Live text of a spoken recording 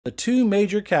The two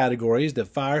major categories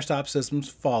that Firestop systems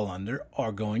fall under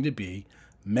are going to be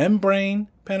membrane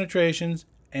penetrations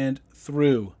and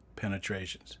through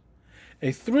penetrations.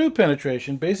 A through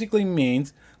penetration basically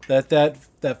means that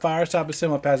Firestop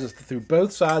assembly passes through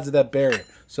both sides of that barrier.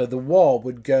 So the wall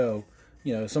would go,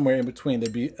 somewhere in between.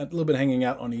 There'd be a little bit hanging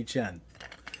out on each end.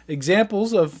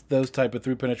 Examples of those type of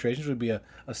through penetrations would be a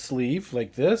sleeve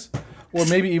like this, or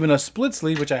maybe even a split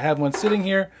sleeve, which I have one sitting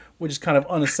here, which is kind of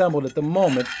unassembled at the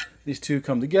moment. These two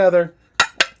come together,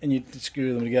 and you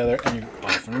screw them together, and you're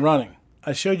off and running.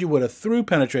 I showed you what a through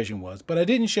penetration was, but I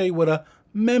didn't show you what a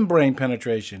membrane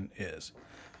penetration is.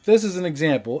 This is an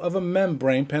example of a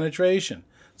membrane penetration.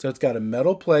 So it's got a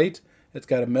metal plate, it's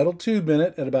got a metal tube in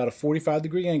it at about a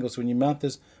 45-degree angle. So when you mount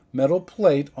this metal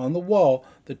plate on the wall,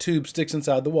 the tube sticks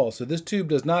inside the wall. So this tube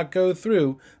does not go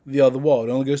through the other wall.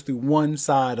 It only goes through one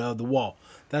side of the wall.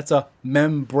 That's a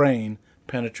membrane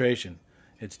penetration.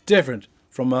 It's different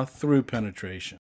from a through penetration.